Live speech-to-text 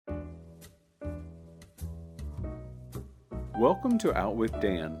Welcome to Out with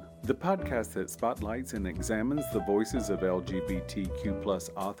Dan, the podcast that spotlights and examines the voices of LGBTQ+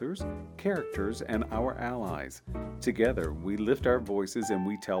 authors, characters, and our allies. Together, we lift our voices and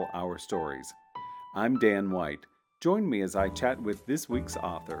we tell our stories. I'm Dan White. Join me as I chat with this week's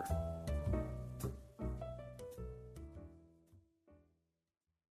author.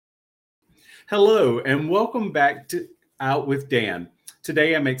 Hello, and welcome back to Out with Dan.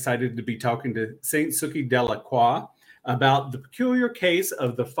 Today, I'm excited to be talking to Saint Sukie de la Croix about the peculiar case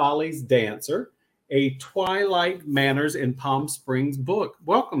of the Follies dancer, a Twilight Manors in Palm Springs book.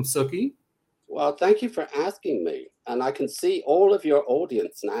 Welcome, Sukie. Well, thank you for asking me. And I can see all of your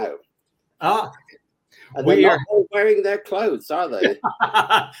audience now. And they're not all wearing their clothes, are they?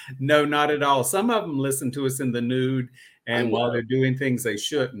 No, not at all. Some of them listen to us in the nude and while they're doing things they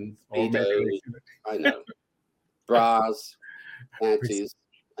shouldn't. I know. Bras, panties,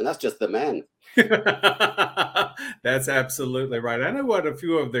 and that's just the men. That's absolutely right. I know what a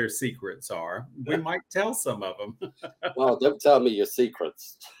few of their secrets are. We might tell some of them. Well, don't tell me your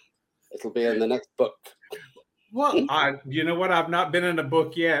secrets. It'll be in the next book. Well, you know what? I've not been in a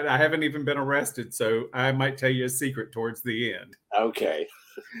book yet. I haven't even been arrested, so I might tell you a secret towards the end. Okay.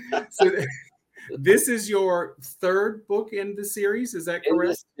 So this is your third book in the series, is that correct? In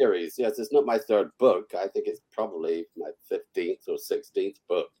this series, yes. It's not my third book. I think it's probably my 15th or 16th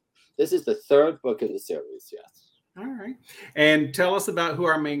book. This is the third book in the series, yes. All right. And tell us about who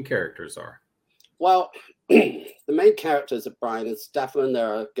our main characters are. Well, the main characters are Brian and Stephane.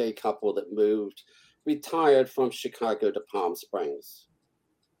 They're a gay couple that retired from Chicago to Palm Springs,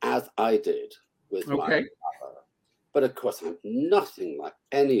 as I did with my mother. But of course, I'm nothing like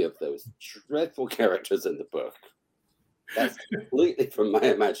any of those dreadful characters in the book. That's completely from my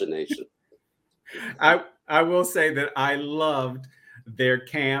imagination. I will say that I loved their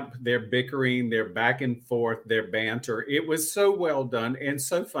camp, their bickering, their back and forth, their banter. It was so well done and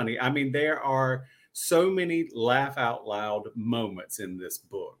so funny. I mean, there are so many laugh out loud moments in this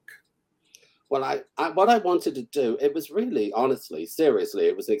book. Well, what I wanted to do, it was really, honestly, seriously,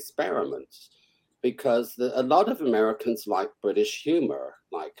 it was an experiment because a lot of Americans like British humor,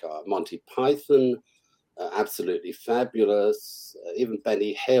 like Monty Python, Absolutely Fabulous, even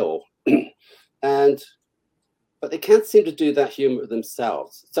Benny Hill. But they can't seem to do that humor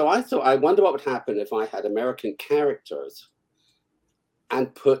themselves. So I thought, I wonder what would happen if I had American characters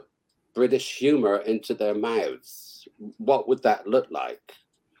and put British humor into their mouths. What would that look like?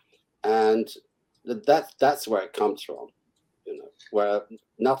 And that's where it comes from, you know. Where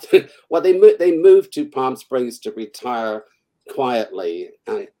nothing. Well, they moved to Palm Springs to retire quietly,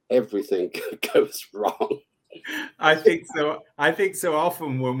 and everything goes wrong. I think so. I think so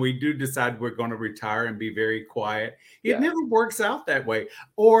often when we do decide we're going to retire and be very quiet, it never works out that way.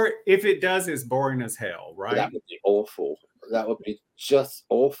 Or if it does, it's boring as hell, right? That would be awful. That would be just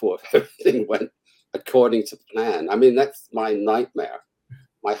awful if everything went according to plan. I mean, that's my nightmare.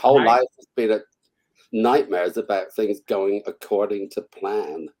 My whole life has been a nightmares about things going according to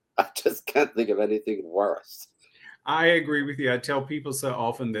plan. I just can't think of anything worse. I agree with you. I tell people so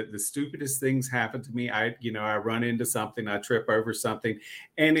often that the stupidest things happen to me. I run into something, I trip over something,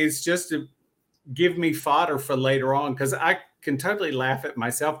 and it's just to give me fodder for later on because I can totally laugh at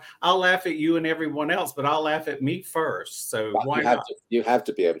myself. I'll laugh at you and everyone else, but I'll laugh at me first. So why not? You have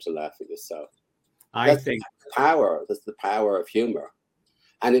to be able to laugh at yourself. That's the power of humor.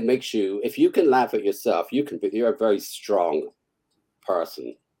 And it makes you, if you can laugh at yourself, you're a very strong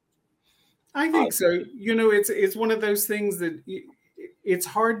person. I think so. You know, it's one of those things that it's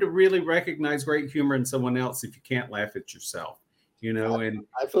hard to really recognize great humor in someone else if you can't laugh at yourself, you know. And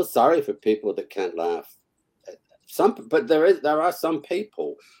I feel sorry for people that can't laugh. But there are some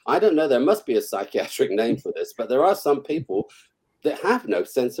people, I don't know, there must be a psychiatric name for this, but there are some people that have no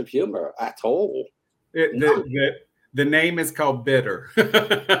sense of humor at all. The name is called bitter.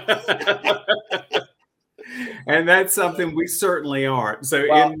 And that's something we certainly aren't. So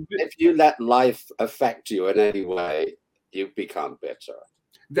if you let life affect you in any way, you become bitter.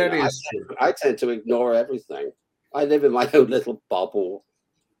 That is true. I tend to ignore everything. I live in my own little bubble.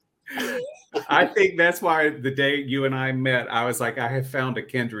 I think that's why the day you and I met, I was like, I have found a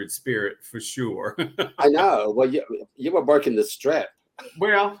kindred spirit for sure. I know. Well, you were working the strip.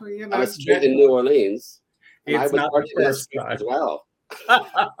 Well, you know, on a street in New Orleans. It's I was not working the first time. As well.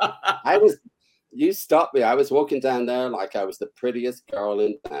 You stopped me. I was walking down there like I was the prettiest girl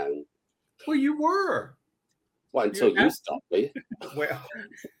in town. Well, you were. Well, until you stopped me. Well,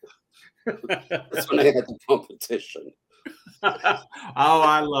 that's when I had the competition. Oh,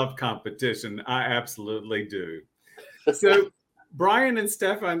 I love competition. I absolutely do. So Brian and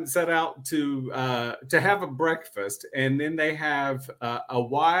Stephane set out to have a breakfast, and then they have a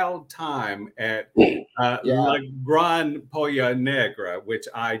wild time at La Grande Polla Negra, which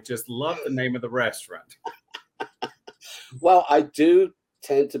I just love the name of the restaurant. Well, I do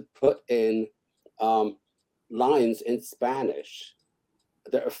tend to put in lines in Spanish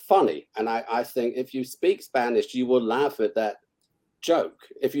that are funny, and I think if you speak Spanish, you will laugh at that joke.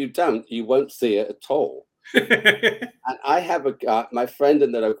 If you don't, you won't see it at all. And I have my friend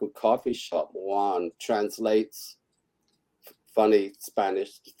in the local coffee shop, Juan, translates funny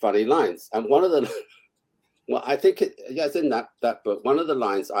Spanish, funny lines. And one of the, well, I think it's in that book. One of the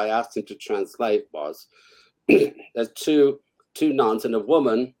lines I asked him to translate was, there's two nuns and a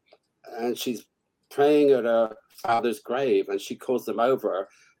woman, and she's praying at her father's grave, and she calls them over,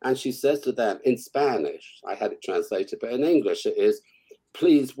 and she says to them in Spanish, I had it translated, but in English it is,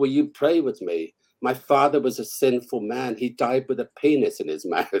 please, will you pray with me? My father was a sinful man. He died with a penis in his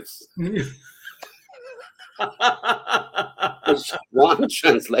mouth. Which one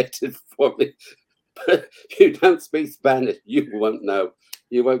translated for me. But you don't speak Spanish, you won't know.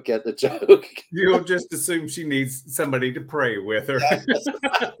 You won't get the joke. You'll just assume she needs somebody to pray with her. Yes,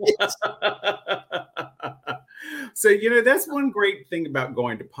 so, that's one great thing about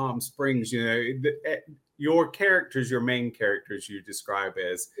going to Palm Springs. Your characters, your main characters you describe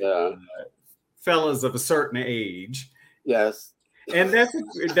as fellas of a certain age. Yes. And that's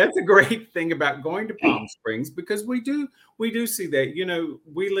a great thing about going to Palm Springs, because we do see that,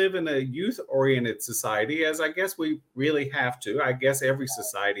 we live in a youth-oriented society, as I guess we really have to. I guess every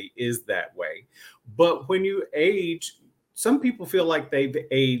society is that way. But when you age, some people feel like they've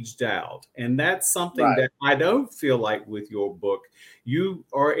aged out. And that's something that I don't feel like with your book. You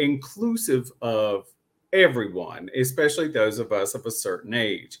are inclusive of everyone, especially those of us of a certain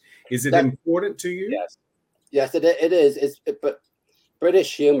age. Is it important to you? Yes, it is. But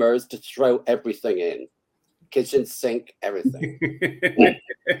British humor is to throw everything in, kitchen sink, everything.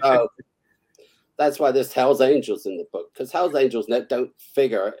 That's why there's Hell's Angels in the book, because Hell's Angels don't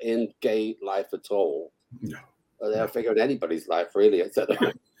figure in gay life at all. No, they don't figure in anybody's life really, except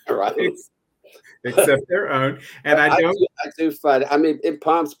except their own. And I do find. I mean, in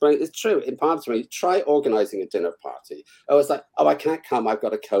Palm Springs, it's true. In Palm Springs, try organizing a dinner party. I was like, I can't come. I've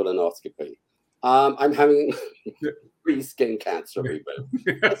got a colonoscopy. I'm having skin cancer reboot.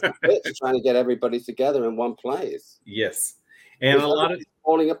 That's a bitch trying to get everybody together in one place. Yes, and a lot of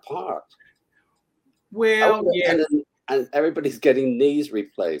falling apart. Well, and everybody's getting knees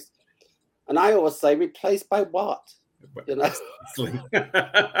replaced. And I always say, replaced by what?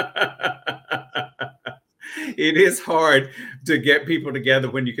 It is hard to get people together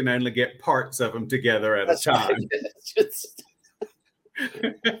when you can only get parts of them together at a time.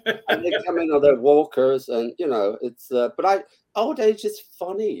 And they come in on their walkers, and it's. But old age is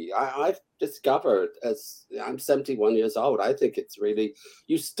funny. I've discovered, as I'm 71 years old, I think it's really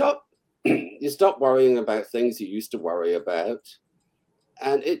you stop worrying about things you used to worry about.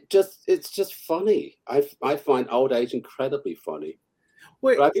 And it's just funny. I find old age incredibly funny.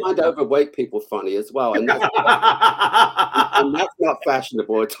 But I find overweight people funny as well. And that's not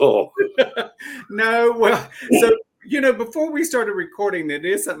fashionable at all. No, well, so, before we started recording, it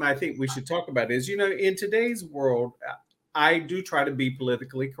is something I think we should talk about is, in today's world, I do try to be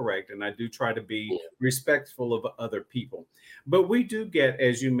politically correct, and I do try to be respectful of other people. But we do get,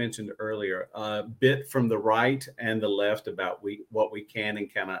 as you mentioned earlier, a bit from the right and the left about what we can and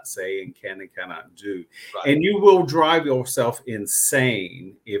cannot say and can and cannot do. Right. And you will drive yourself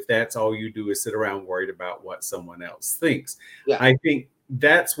insane if that's all you do is sit around worried about what someone else thinks. Yeah. I think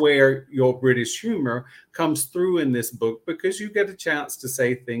that's where your British humor comes through in this book, because you get a chance to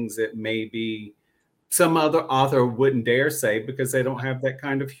say things that maybe some other author wouldn't dare say because they don't have that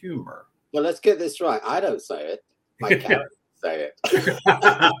kind of humor. Well, let's get this right. I don't say it. My characters say it.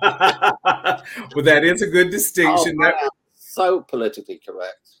 Well, that is a good distinction. I am so politically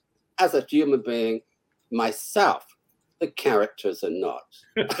correct. As a human being, myself, the characters are not.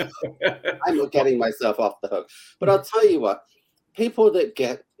 I'm not getting myself off the hook. But I'll tell you what, people that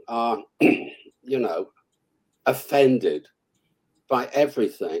get, offended by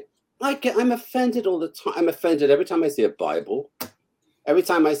everything, I'm offended all the time. I'm offended every time I see a Bible, every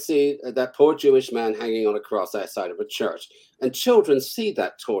time I see that poor Jewish man hanging on a cross outside of a church, and children see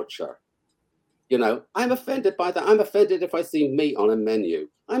that torture. I'm offended by that. I'm offended if I see meat on a menu.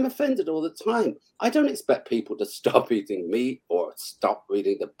 I'm offended all the time. I don't expect people to stop eating meat or stop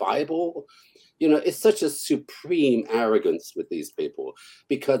reading the Bible. It's such a supreme arrogance with these people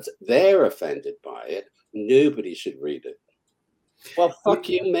because they're offended by it. Nobody should read it. Well, fuck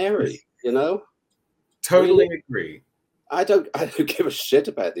you, Mary, Totally agree. I don't give a shit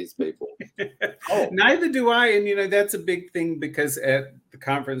about these people. Oh. Neither do I. And, that's a big thing because at the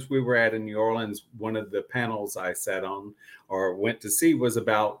conference we were at in New Orleans, one of the panels I sat on or went to see was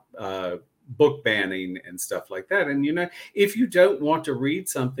about book banning and stuff like that. And, if you don't want to read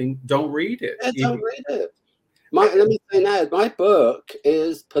something, don't read it. Yeah, don't read it. Let me say now, my book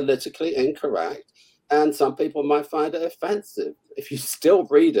is politically incorrect, and some people might find it offensive. If you still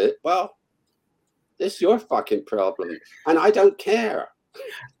read it, well, it's your fucking problem, and I don't care.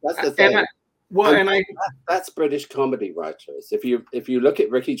 That's the thing. That's British comedy writers. If you look at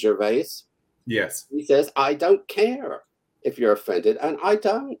Ricky Gervais, yes, he says, "I don't care if you're offended," and I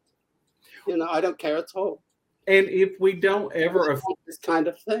don't. I don't care at all. And if we don't ever this kind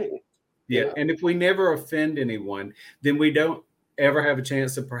of thing, yeah, and if we never offend anyone, then we don't ever have a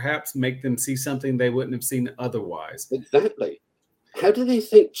chance to perhaps make them see something they wouldn't have seen otherwise. Exactly. How do they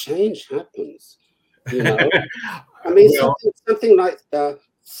think change happens? I mean, something like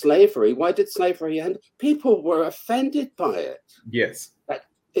slavery. Why did slavery end? People were offended by it. Yes.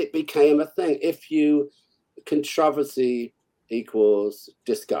 It became a thing. Controversy equals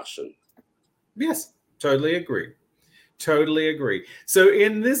discussion. Yes, totally agree. Totally agree. So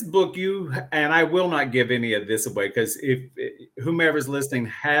in this book, and I will not give any of this away because if whomever's listening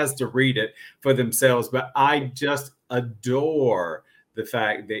has to read it for themselves, but I just adore the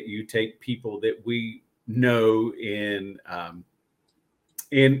fact that you take people that we know in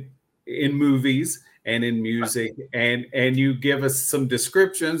movies and in music, and you give us some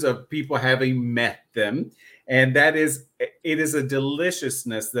descriptions of people having met them, and it is a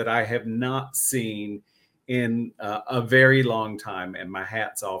deliciousness that I have not seen in a very long time, and my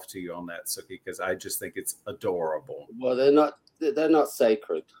hat's off to you on that, Sukie, because I just think it's adorable. Well, they're not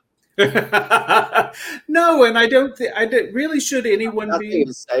sacred. No, and I don't think really should anyone Nothing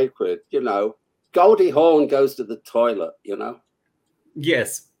is sacred, Goldie Hawn goes to the toilet,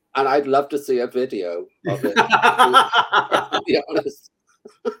 Yes. And I'd love to see a video of it. To be honest.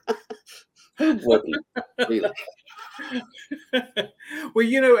 Who wouldn't, really? Well,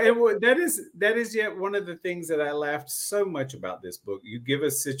 and that is yet one of the things that I laughed so much about this book. You give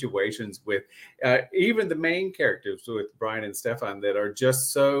us situations with even the main characters with Brian and Stephane that are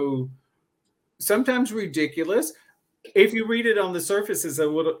just so sometimes ridiculous. If you read it on the surface, it's a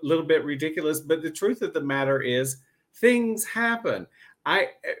little bit ridiculous, but the truth of the matter is things happen.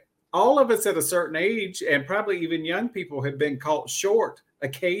 All of us at a certain age, and probably even young people, have been caught short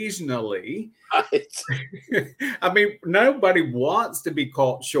occasionally. Right. I mean, nobody wants to be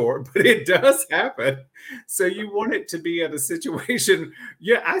caught short, but it does happen. So you want it to be at a situation.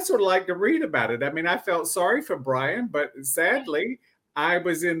 Yeah, I sort of like to read about it. I mean, I felt sorry for Brian, but sadly, I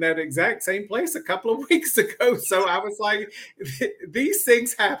was in that exact same place a couple of weeks ago. So I was like, these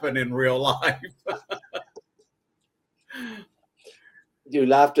things happen in real life. You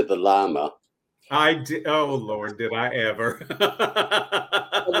laughed at the llama. I did. Oh, Lord, did I ever?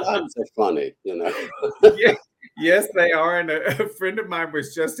 The llamas are funny, Yes, they are. And a friend of mine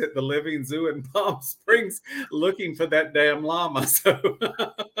was just at the Living Zoo in Palm Springs looking for that damn llama. So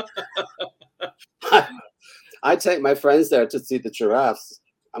I take my friends there to see the giraffes,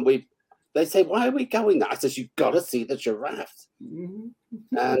 and they say, "Why are we going there?" I said, "You've got to see the giraffes."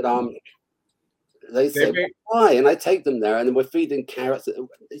 Mm-hmm. And they say, "Why?" And I take them there, and then we're feeding carrots.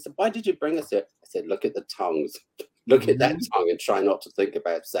 They said, "Why did you bring us here?" I said, "Look at the tongues. Look at that tongue and try not to think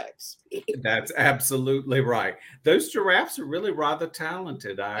about sex." That's absolutely right. Those giraffes are really rather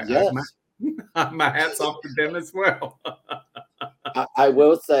talented. Yes. My hat's off to them as well. I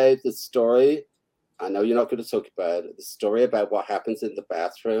will say the story, I know you're not going to talk about it, the story about what happens in the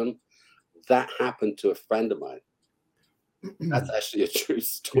bathroom, that happened to a friend of mine. That's actually a true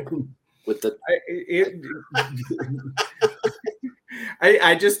story.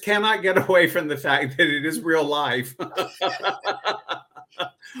 I just cannot get away from the fact that it is real life.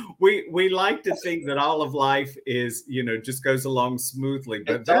 We like to think that all of life is, just goes along smoothly,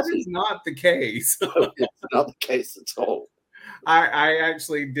 but that is not the case. No, it's not the case at all. I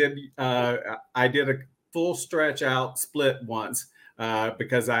actually did. I did a full stretch out split once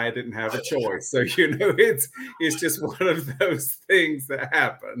because I didn't have a choice. So it's just one of those things that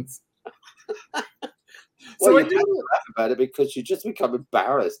happens. Well, you can't laugh about it because you just become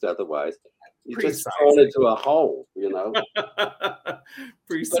embarrassed otherwise. You just fall into a hole,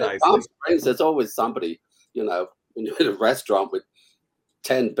 Precisely. But in Palm Springs, there's always somebody, when you're in a restaurant with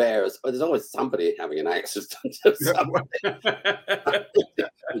 10 bears, or there's always somebody having an accident or something.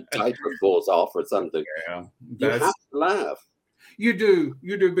 The diaper falls off or something. Yeah, you have to laugh. You do,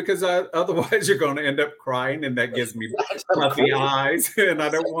 because otherwise you're going to end up crying, and that gives me puffy eyes, and I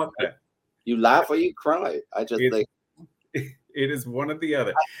don't want that. You laugh or you cry. I just think It is one or the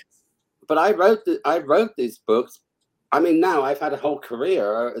other. But I wrote these books. I mean, now I've had a whole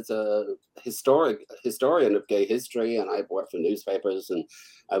career as a historian of gay history, and I've worked for newspapers, and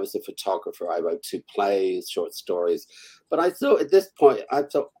I was a photographer. I wrote 2 plays, short stories. But I thought at this point,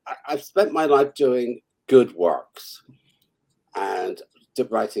 I've spent my life doing good works and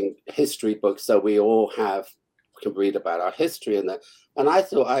writing history books, so we all can read about our history and that. And I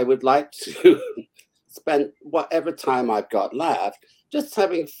thought I would like to spend whatever time I've got left just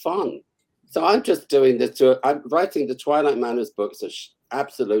having fun. So I'm just doing this. I'm writing the Twilight Manors books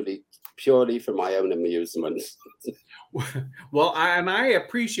absolutely purely for my own amusement. Well, I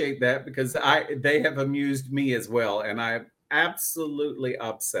appreciate that, because they have amused me as well, and I'm absolutely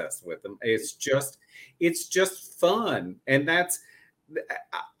obsessed with them. It's just fun, and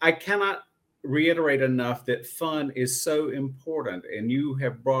I cannot reiterate enough that fun is so important, and you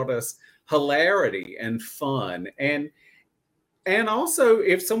have brought us hilarity and fun. And also,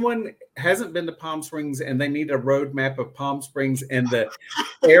 if someone hasn't been to Palm Springs and they need a roadmap of Palm Springs and the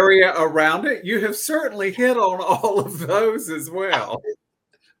area around it, you have certainly hit on all of those as well.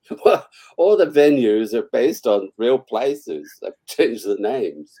 Well, all the venues are based on real places. I've changed the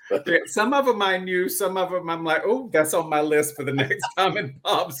names. But some of them I knew, some of them I'm like, oh, that's on my list for the next time in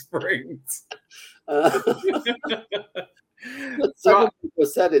Palm Springs. Some people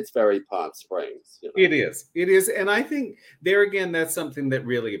said it's very Palm Springs. You know? It is. And I think there again, that's something that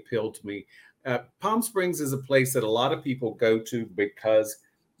really appealed to me. Palm Springs is a place that a lot of people go to because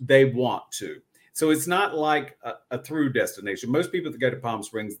they want to. So it's not like a through destination. Most people that go to Palm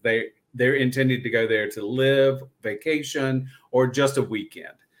Springs, they're intended to go there to live, vacation, or just a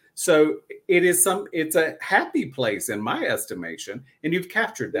weekend. So it's a happy place in my estimation, and you've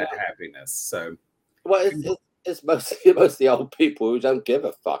captured that happiness. So, well, it's mostly old people who don't give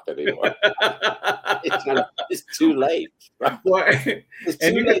a fuck anymore. It's too late, right? Well, it's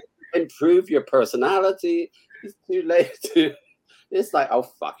too late to improve your personality. It's too late to. It's like, oh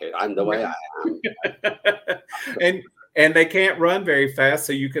fuck it, I'm the way I am. and they can't run very fast,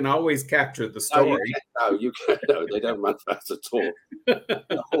 so you can always capture the story. You can't. No, they don't run fast at all.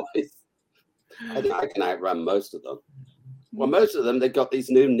 I can outrun most of them. Well, most of them, they've got these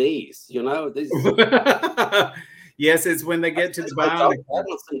new knees, you know. Yes, it's when they get to the bionic. I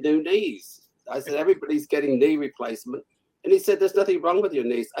want some new knees. I said, everybody's getting knee replacement. And he said, there's nothing wrong with your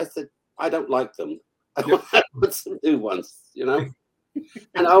knees. I said, I don't like them. I want some new ones, you know.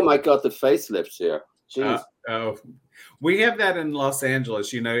 And oh my God, the facelifts here. We have that in Los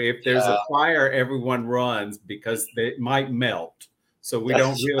Angeles. You know, if there's a fire, everyone runs because they might melt. So we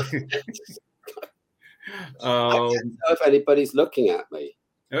don't really. I don't know if anybody's looking at me.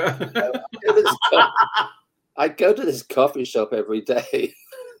 I go to this coffee shop every day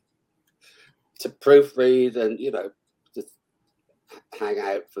to proofread and, you know, just hang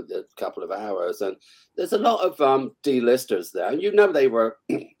out for a couple of hours. And there's a lot of D-listers there. And they were,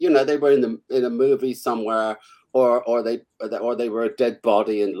 they were in a movie somewhere, or they were a dead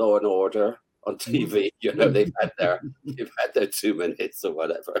body in Law and Order on TV. You know, they've had their 2 minutes or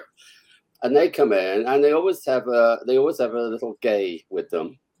whatever. And they come in, and they always have a little gay with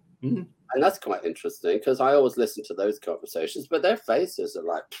them, and that's quite interesting because I always listen to those conversations. But their faces are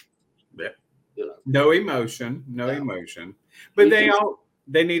like, you know, no emotion, but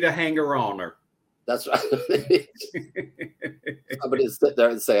they need a hanger-oner. That's right. Somebody sit there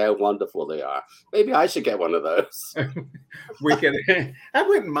and say how wonderful they are. Maybe I should get one of those. I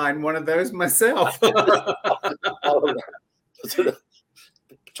wouldn't mind one of those myself.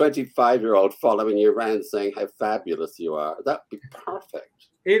 25-year-old following you around saying how fabulous you are. That'd be perfect.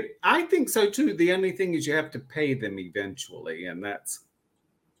 I think so too. The only thing is you have to pay them eventually, and that's.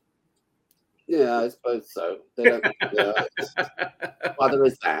 Yeah, I suppose so. They don't, well, there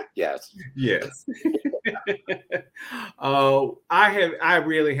is that. Yes. Yes. Oh, I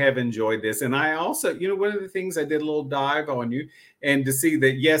really have enjoyed this, and I also, one of the things I did a little dive on you, and to see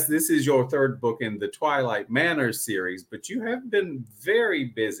that yes, this is your 3rd book in the Twilight Manors series, but you have been very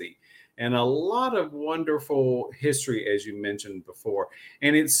busy, and a lot of wonderful history, as you mentioned before,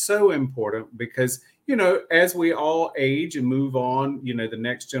 and it's so important because. As we all age and move on, the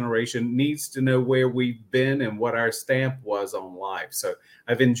next generation needs to know where we've been and what our stamp was on life. So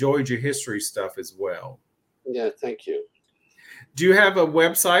I've enjoyed your history stuff as well. Yeah, thank you. Do you have a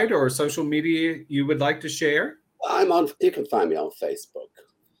website or social media you would like to share? You can find me on Facebook.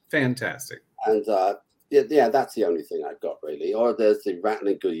 Fantastic. And that's the only thing I've got really. Or there's the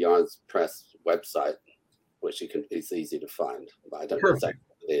Rattling Good Yarns Press website, which it's easy to find. But I don't know exactly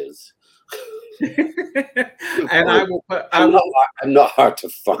it is. And I will put. I'm not hard to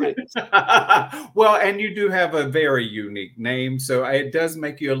find. Well, and you do have a very unique name, so it does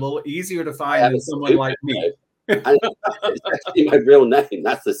make you a little easier to find than someone like me. It's actually my real name.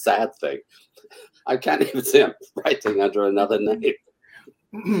 That's the sad thing. I can't even say I'm writing under another name.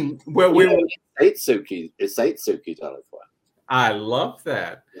 Well, it's Sukie Delacroix. I love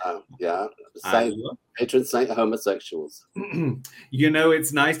that. Yeah, patron saint of homosexuals.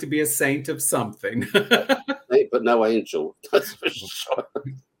 It's nice to be a saint of something. Saint, but no angel. That's for sure.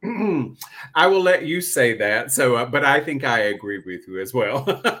 I will let you say that. So, but I think I agree with you as well.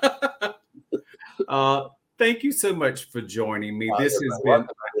 Thank you so much for joining me. This has been.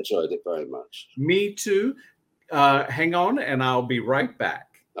 I enjoyed it very much. Me too. Hang on, and I'll be right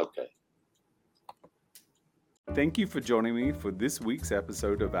back. Okay. Thank you for joining me for this week's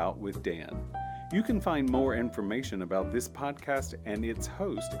episode of Out with Dan. You can find more information about this podcast and its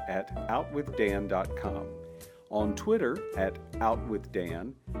host at outwithdan.com, on Twitter at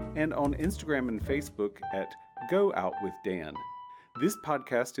outwithdan, and on Instagram and Facebook at GoOutWithDan. This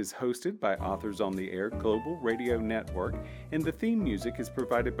podcast is hosted by Authors on the Air Global Radio Network, and the theme music is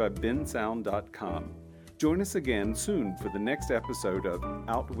provided by bensound.com. Join us again soon for the next episode of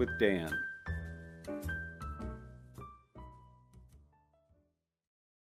Out with Dan.